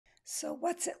So,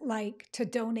 what's it like to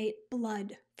donate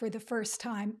blood for the first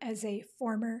time as a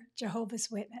former Jehovah's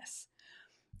Witness?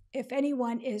 If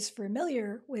anyone is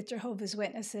familiar with Jehovah's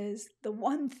Witnesses, the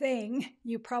one thing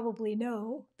you probably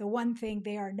know, the one thing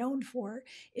they are known for,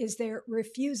 is their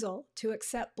refusal to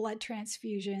accept blood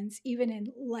transfusions, even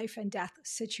in life and death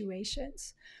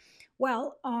situations.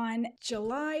 Well, on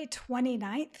July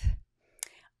 29th,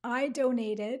 I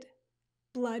donated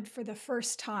blood for the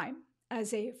first time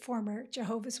as a former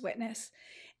Jehovah's Witness.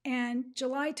 And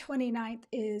July 29th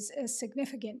is a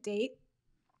significant date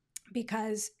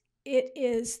because it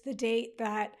is the date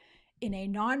that, in a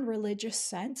non religious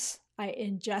sense, I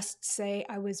just say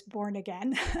I was born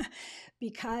again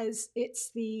because it's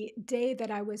the day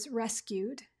that I was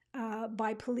rescued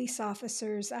by police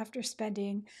officers after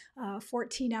spending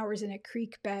 14 hours in a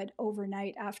creek bed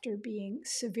overnight after being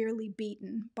severely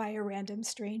beaten by a random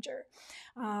stranger.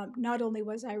 Not only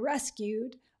was I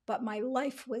rescued, but my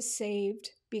life was saved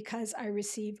because I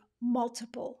received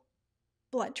multiple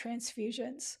blood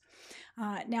transfusions.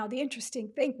 Now, the interesting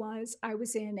thing was I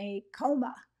was in a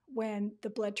coma when the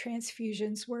blood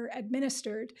transfusions were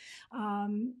administered.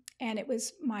 And it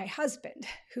was my husband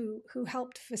who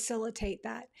helped facilitate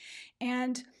that.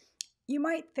 And you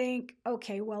might think,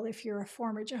 okay, well, if you're a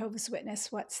former Jehovah's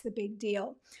Witness, what's the big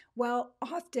deal? Well,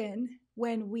 often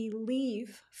when we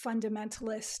leave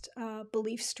fundamentalist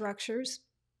belief structures,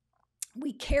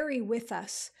 we carry with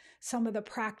us some of the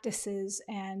practices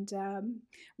and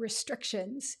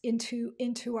restrictions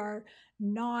into our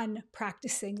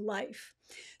non-practicing life.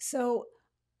 So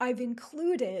I've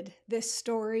included this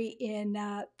story in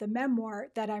the memoir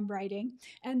that I'm writing,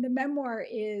 and the memoir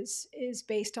is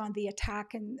based on the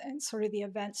attack and sort of the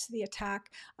events of the attack.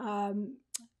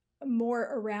 More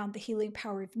around the healing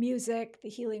power of music, the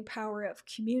healing power of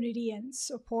community and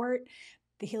support,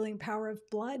 the healing power of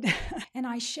blood. And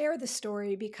I share the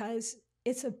story because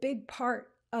it's a big part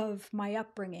of my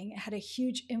upbringing. It had a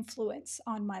huge influence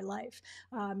on my life.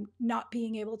 Not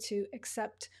being able to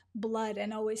accept blood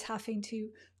and always having to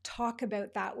talk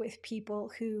about that with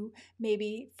people who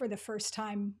maybe for the first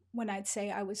time, when I'd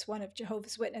say I was one of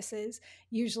Jehovah's Witnesses,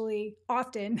 usually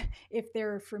often if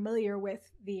they're familiar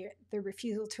with the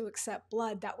refusal to accept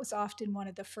blood, that was often one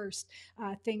of the first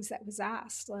things that was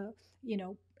asked.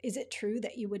 Is it true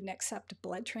that you wouldn't accept a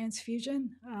blood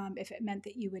transfusion if it meant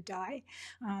that you would die?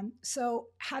 So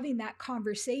having that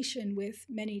conversation with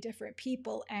many different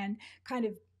people and kind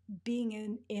of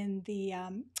being in the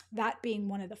that being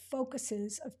one of the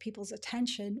focuses of people's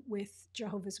attention with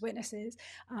Jehovah's Witnesses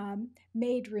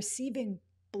made receiving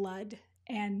blood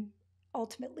and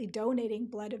ultimately donating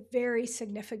blood very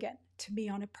significant to me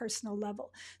on a personal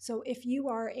level. So if you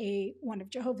are one of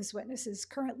Jehovah's Witnesses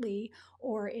currently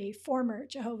or a former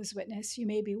Jehovah's Witness, you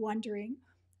may be wondering,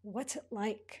 what's it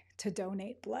like to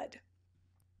donate blood?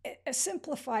 A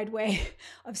simplified way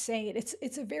of saying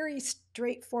it's a very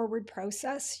straightforward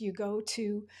process. You go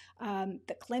to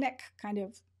the clinic kind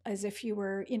of as if you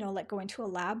were, like going to a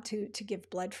lab to give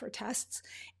blood for tests.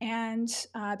 And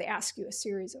they ask you a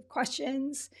series of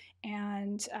questions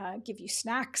and give you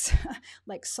snacks,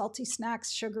 like salty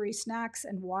snacks, sugary snacks,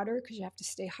 and water, because you have to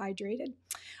stay hydrated.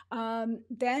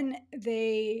 Then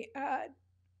they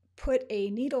put a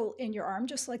needle in your arm,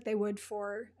 just like they would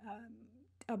for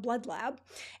a blood lab,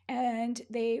 and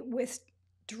they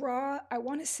withdraw, I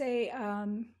want to say,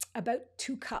 about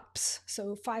 2 cups,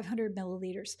 so 500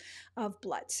 milliliters of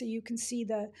blood. So you can see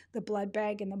the blood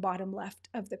bag in the bottom left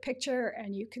of the picture,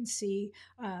 and you can see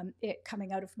it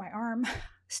coming out of my arm,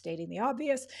 stating the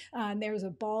obvious. There's a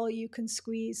ball you can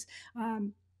squeeze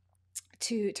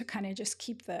to kind of just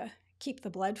keep the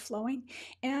blood flowing.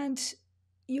 And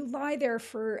you lie there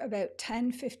for about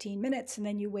 10-15 minutes, and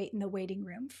then you wait in the waiting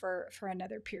room for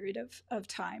another period of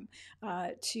time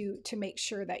to make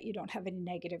sure that you don't have any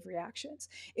negative reactions.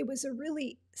 It was a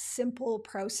really simple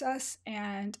process,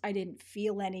 and I didn't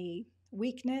feel any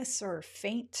weakness or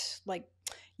faint, like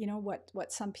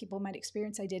what some people might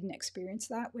experience. I didn't experience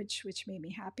that, which made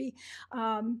me happy.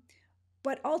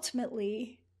 But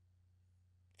ultimately,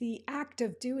 the act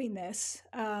of doing this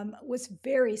was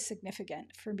very significant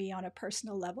for me on a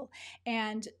personal level.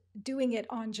 And doing it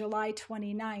on July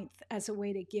 29th as a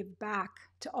way to give back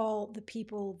to all the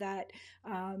people that,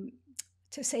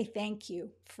 to say thank you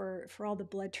for all the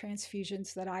blood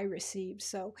transfusions that I received.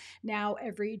 So now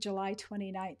every July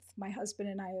 29th, my husband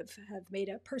and I have made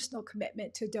a personal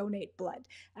commitment to donate blood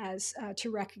as to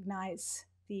recognize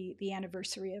the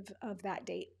anniversary of that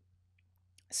date.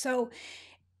 So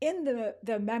in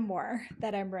the memoir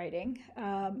that I'm writing,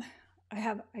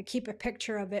 I keep a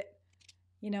picture of it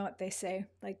You know what they say,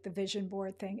 like the vision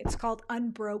board thing. It's called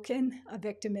Unbroken, a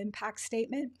victim impact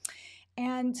statement.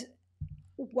 And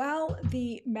while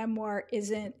the memoir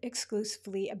isn't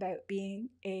exclusively about being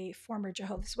a former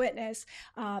Jehovah's Witness,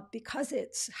 because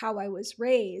it's how I was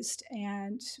raised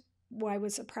and I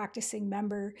was a practicing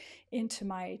member into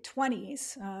my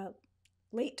 20s,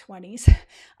 late 20s,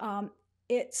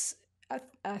 it's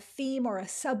a theme or a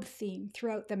sub-theme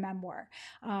throughout the memoir.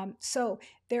 So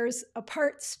there's a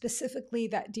part specifically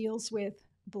that deals with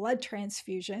blood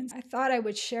transfusions. I thought I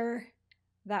would share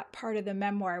that part of the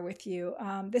memoir with you.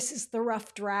 This is the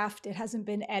rough draft. It hasn't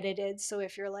been edited. So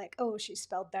if you're like, oh, she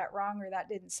spelled that wrong or that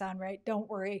didn't sound right, don't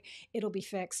worry, it'll be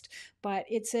fixed. But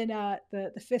it's in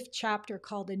the fifth chapter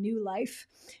called A New Life.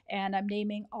 And I'm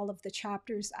naming all of the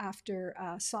chapters after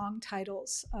song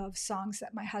titles of songs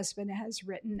that my husband has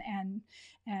written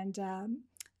and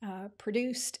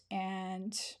produced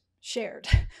and shared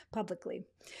publicly.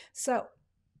 So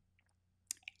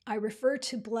I refer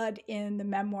to blood in the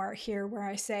memoir here where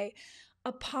I say,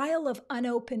 a pile of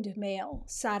unopened mail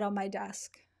sat on my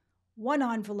desk. One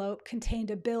envelope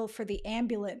contained a bill for the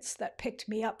ambulance that picked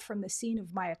me up from the scene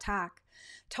of my attack.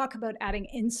 Talk about adding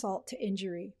insult to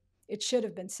injury. It should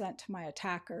have been sent to my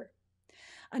attacker.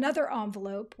 Another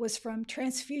envelope was from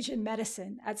transfusion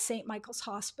medicine at St. Michael's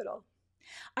Hospital.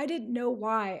 I didn't know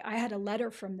why I had a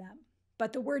letter from them,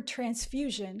 but the word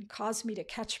transfusion caused me to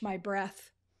catch my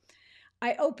breath.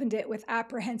 I opened it with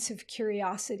apprehensive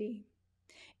curiosity.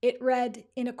 It read,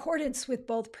 in accordance with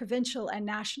both provincial and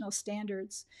national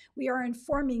standards, we are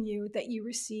informing you that you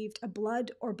received a blood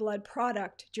or blood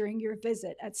product during your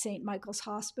visit at St. Michael's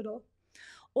Hospital.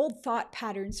 Old thought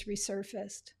patterns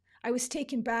resurfaced. I was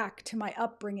taken back to my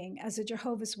upbringing as a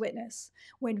Jehovah's Witness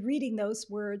when reading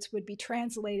those words would be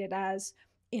translated as,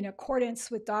 in accordance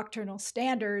with doctrinal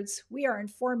standards, we are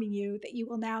informing you that you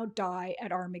will now die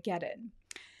at Armageddon.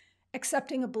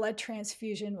 Accepting a blood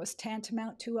transfusion was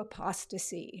tantamount to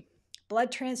apostasy.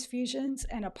 Blood transfusions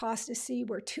and apostasy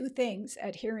were two things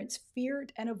adherents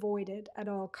feared and avoided at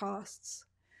all costs.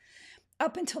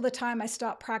 Up until the time I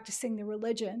stopped practicing the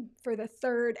religion for the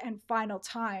third and final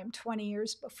time 20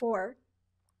 years before,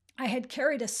 I had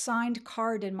carried a signed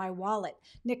card in my wallet,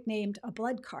 nicknamed a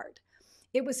blood card.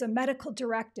 It was a medical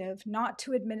directive not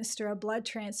to administer a blood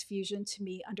transfusion to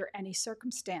me under any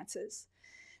circumstances.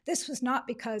 This was not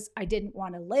because I didn't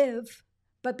want to live,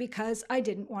 but because I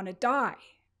didn't want to die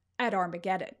at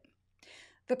Armageddon.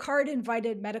 The card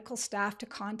invited medical staff to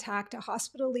contact a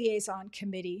hospital liaison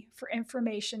committee for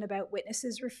information about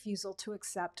witnesses' refusal to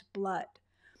accept blood.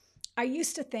 I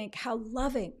used to think how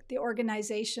loving the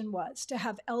organization was to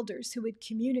have elders who would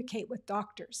communicate with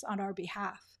doctors on our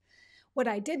behalf. What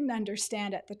I didn't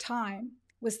understand at the time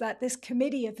was that this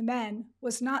committee of men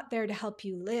was not there to help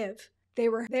you live. They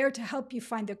were there to help you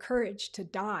find the courage to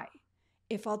die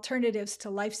if alternatives to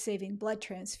life-saving blood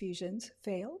transfusions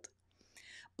failed.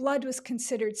 Blood was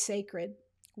considered sacred.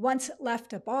 Once it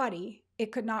left a body,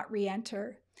 it could not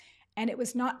re-enter, and it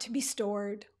was not to be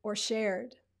stored or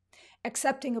shared.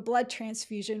 Accepting a blood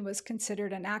transfusion was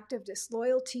considered an act of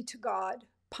disloyalty to God,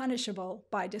 punishable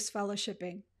by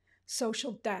disfellowshipping,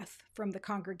 social death from the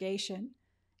congregation,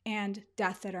 and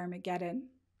death at Armageddon.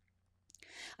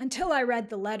 Until I read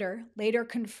the letter, later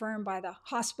confirmed by the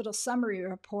hospital summary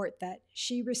report that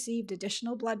she received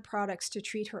additional blood products to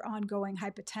treat her ongoing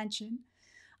hypertension,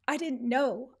 I didn't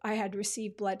know I had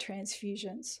received blood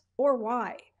transfusions or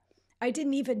why. I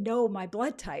didn't even know my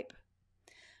blood type.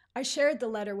 I shared the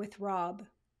letter with Rob,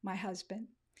 my husband.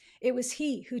 It was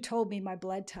he who told me my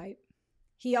blood type.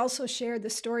 He also shared the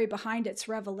story behind its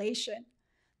revelation,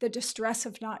 the distress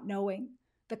of not knowing,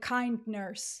 the kind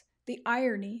nurse, the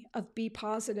irony of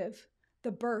bpositive,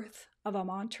 the birth of a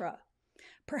mantra.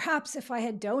 Perhaps if I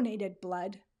had donated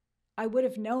blood, I would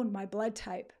have known my blood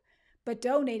type, but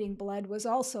donating blood was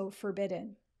also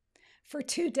forbidden. For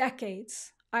 2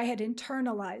 decades, I had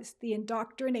internalized the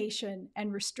indoctrination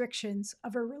and restrictions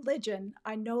of a religion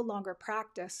I no longer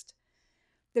practiced.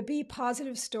 The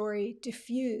bpositive story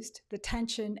diffused the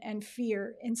tension and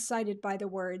fear incited by the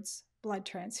words blood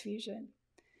transfusion.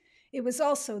 It was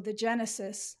also the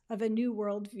genesis of a new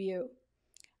worldview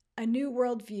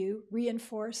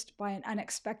reinforced by an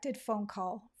unexpected phone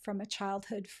call from a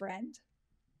childhood friend.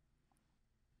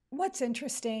 What's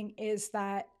interesting is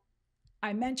that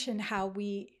I mentioned how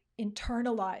we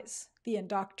internalize the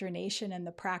indoctrination and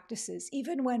the practices.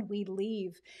 Even when we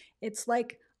leave, it's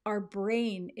like our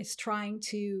brain is trying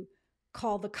to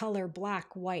call the color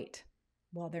black white.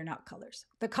 Well, they're not colors.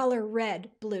 The color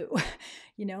red, blue,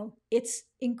 it's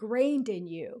ingrained in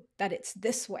you that it's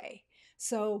this way.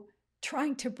 So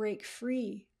trying to break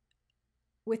free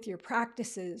with your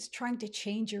practices, trying to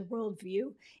change your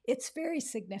worldview, it's very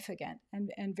significant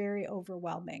and very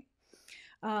overwhelming.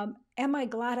 Am I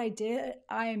glad I did?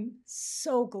 I'm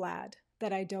so glad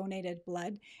that I donated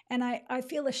blood. And I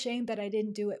feel ashamed that I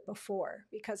didn't do it before,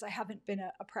 because I haven't been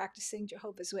a practicing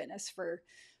Jehovah's Witness for,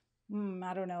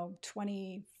 I don't know,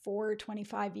 24,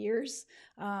 25 years.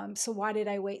 So why did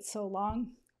I wait so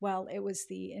long? Well, it was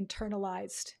the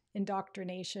internalized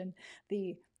indoctrination,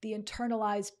 the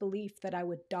internalized belief that I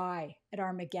would die at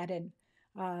Armageddon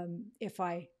if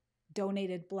I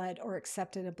donated blood or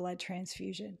accepted a blood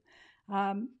transfusion.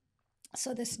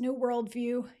 So this new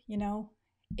worldview,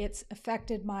 it's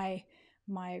affected my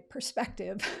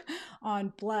perspective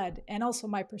on blood, and also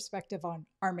my perspective on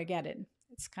Armageddon.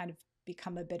 It's kind of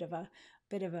become a bit of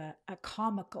a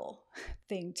comical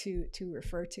thing to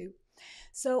refer to.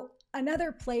 So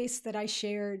another place that I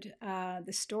shared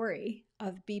the story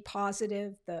of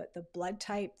bpositive, the blood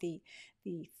type, the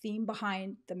theme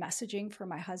behind the messaging for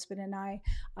my husband and I,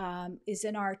 is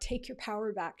in our Take Your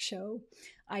Power Back show.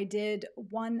 I did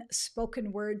one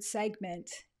spoken word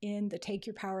segment in the Take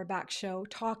Your Power Back show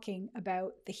talking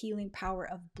about the healing power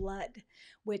of blood,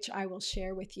 which I will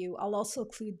share with you. I'll also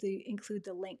include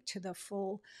the link to the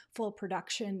full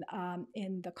production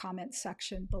in the comments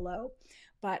section below.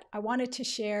 But I wanted to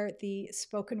share the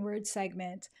spoken word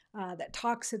segment that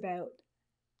talks about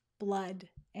blood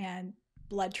and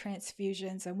blood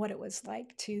transfusions and what it was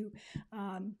like to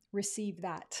receive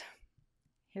that.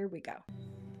 Here we go.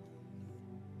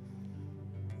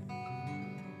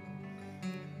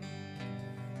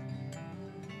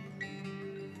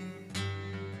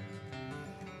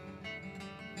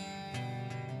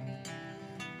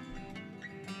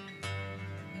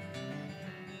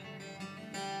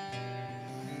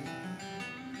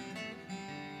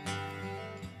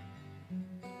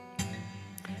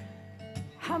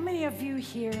 How many of you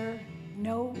here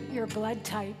know your blood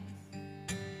type?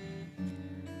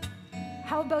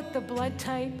 How about the blood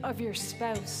type of your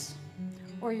spouse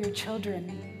or your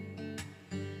children?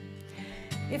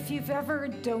 If you've ever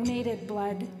donated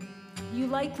blood, you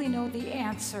likely know the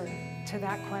answer to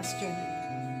that question.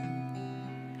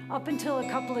 Up until a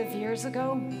couple of years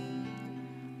ago,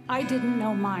 I didn't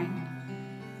know mine.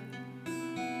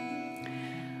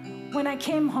 When I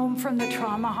came home from the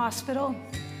trauma hospital,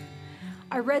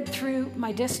 I read through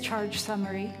my discharge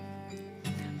summary.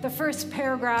 The first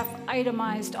paragraph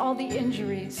itemized all the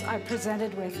injuries I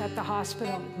presented with at the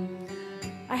hospital.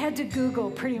 I had to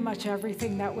Google pretty much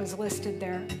everything that was listed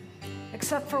there,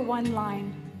 except for one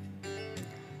line.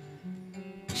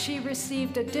 She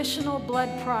received additional blood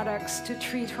products to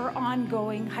treat her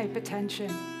ongoing hypertension.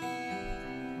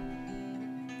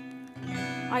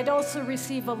 I'd also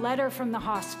receive a letter from the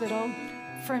hospital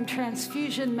from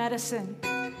transfusion medicine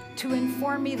to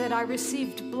inform me that I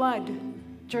received blood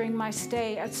during my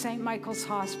stay at St. Michael's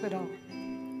Hospital.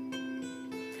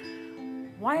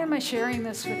 Why am I sharing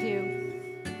this with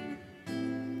you?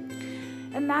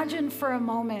 Imagine for a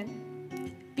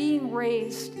moment being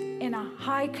raised in a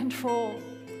high-control,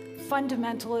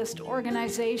 fundamentalist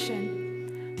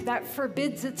organization that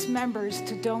forbids its members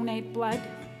to donate blood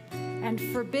and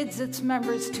forbids its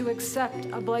members to accept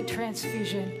a blood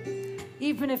transfusion,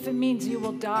 even if it means you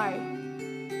will die.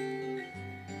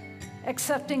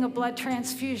 Accepting a blood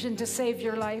transfusion to save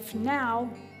your life now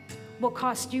will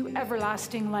cost you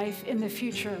everlasting life in the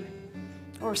future,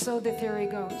 or so the theory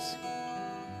goes.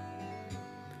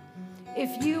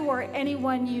 If you or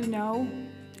anyone you know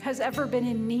has ever been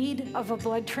in need of a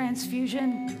blood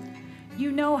transfusion,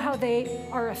 you know how they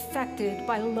are affected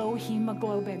by low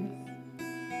hemoglobin.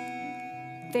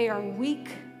 They are weak,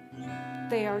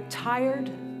 they are tired,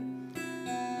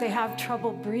 they have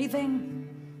trouble breathing,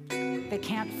 they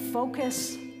can't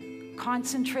focus,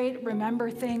 concentrate,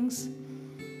 remember things.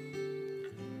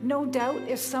 No doubt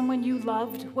if someone you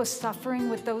loved was suffering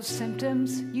with those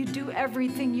symptoms, you'd do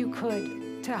everything you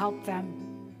could to help them.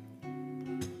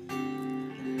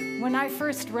 When I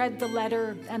first read the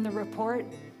letter and the report,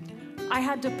 I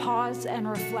had to pause and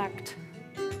reflect.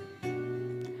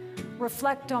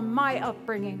 Reflect on my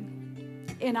upbringing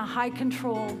in a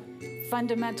high-control,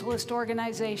 fundamentalist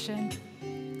organization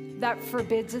that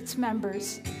forbids its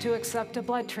members to accept a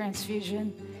blood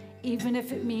transfusion, even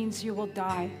if it means you will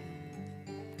die.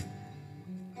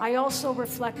 I also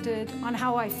reflected on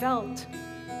how I felt.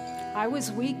 I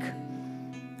was weak,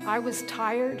 I was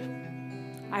tired,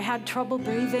 I had trouble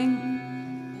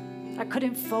breathing, I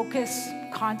couldn't focus,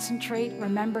 concentrate,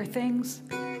 remember things.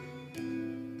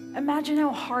 Imagine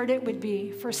how hard it would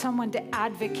be for someone to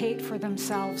advocate for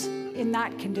themselves in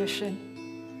that condition.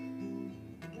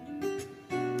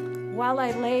 While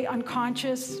I lay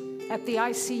unconscious at the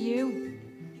ICU,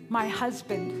 my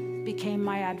husband became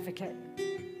my advocate.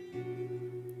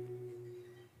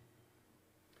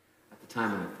 At the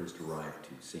time when I first arrived to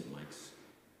St. Mike's,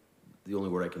 the only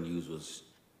word I can use was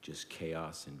just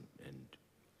chaos and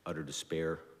utter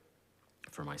despair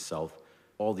for myself.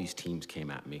 All these teams came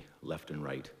at me, left and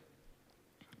right,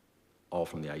 all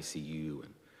from the ICU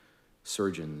and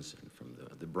surgeons and from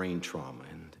the brain trauma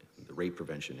and the rape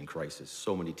prevention and crisis.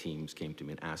 So many teams came to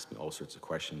me and asked me all sorts of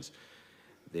questions.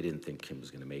 They didn't think Kim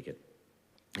was going to make it.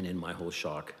 And in my whole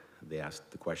shock, they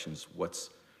asked the questions, what's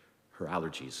her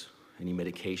allergies? Any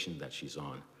medication that she's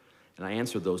on? And I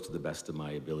answered those to the best of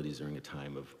my abilities during a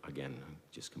time of, again,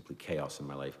 just complete chaos in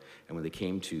my life. And when they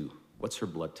came to, what's her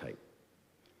blood type?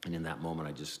 And in that moment,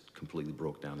 I just completely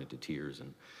broke down into tears.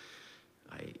 And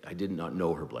I did not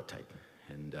know her blood type.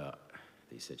 And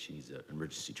they said she needs an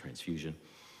emergency transfusion.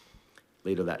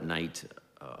 Later that night,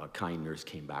 a kind nurse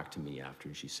came back to me after,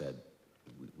 and she said,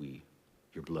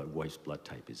 your wife's blood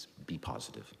type is B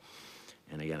positive.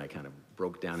 And again, I kind of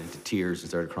broke down into tears and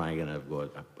started crying, and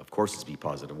of course it's B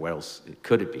positive. What else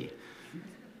could it be?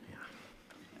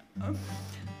 Yeah.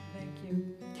 Thank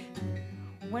you.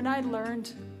 When I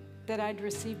learned that I'd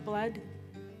received blood,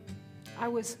 I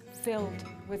was filled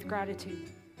with gratitude.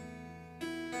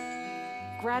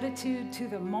 Gratitude to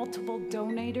the multiple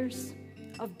donators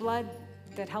of blood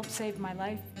that helped save my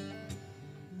life.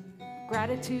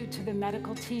 Gratitude to the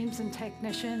medical teams and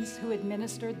technicians who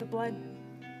administered the blood.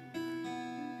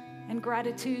 And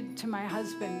gratitude to my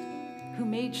husband, who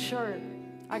made sure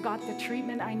I got the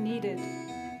treatment I needed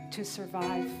to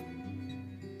survive.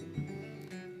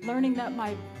 Learning that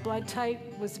my blood type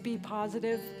was B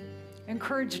positive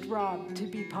encouraged Rob to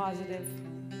be positive.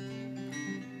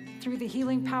 Through the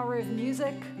healing power of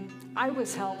music, I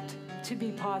was helped to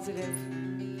be positive.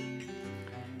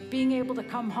 Being able to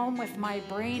come home with my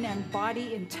brain and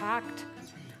body intact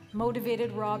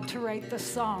motivated Rob to write the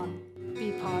song,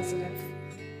 Be Positive.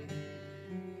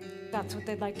 That's what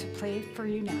they'd like to play for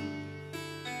you now.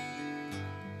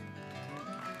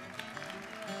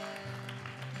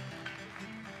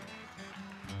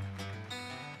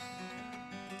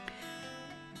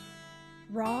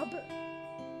 Rob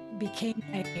became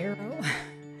a hero,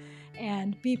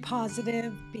 and Be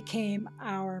Positive became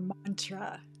our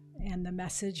mantra and the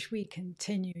message we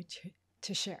continue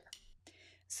to share.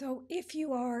 So if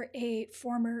you are a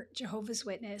former Jehovah's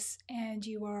Witness and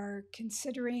you are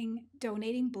considering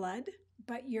donating blood,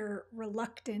 but you're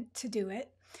reluctant to do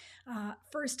it,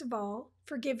 first of all,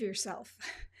 forgive yourself.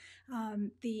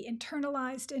 The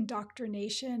internalized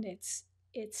indoctrination,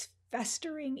 it's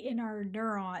festering in our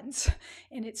neurons,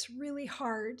 and it's really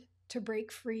hard to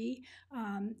break free.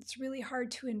 It's really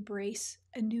hard to embrace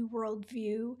a new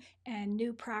worldview and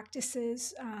new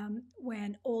practices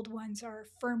when old ones are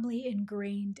firmly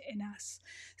ingrained in us.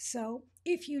 So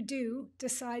if you do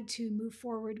decide to move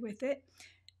forward with it,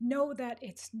 know that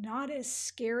it's not as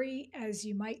scary as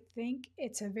you might think.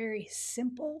 It's a very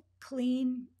simple,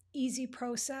 clean, easy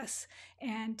process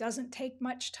and doesn't take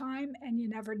much time, and you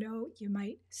never know, you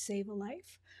might save a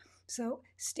life. So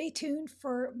stay tuned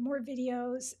for more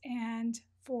videos and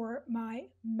for my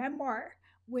memoir,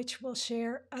 which will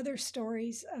share other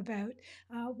stories about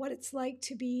what it's like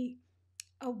to be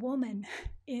a woman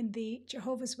in the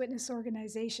Jehovah's Witness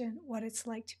organization, what it's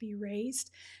like to be raised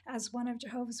as one of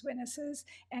Jehovah's Witnesses,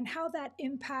 and how that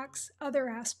impacts other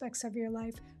aspects of your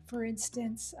life, for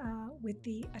instance, with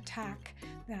the attack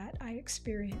that I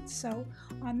experienced. So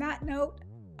on that note,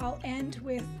 I'll end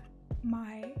with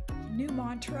my new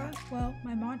mantra,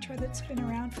 my mantra that's been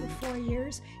around for 4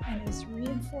 years and is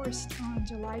reinforced on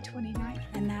July 29th,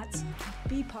 and that's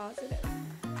Be Positive.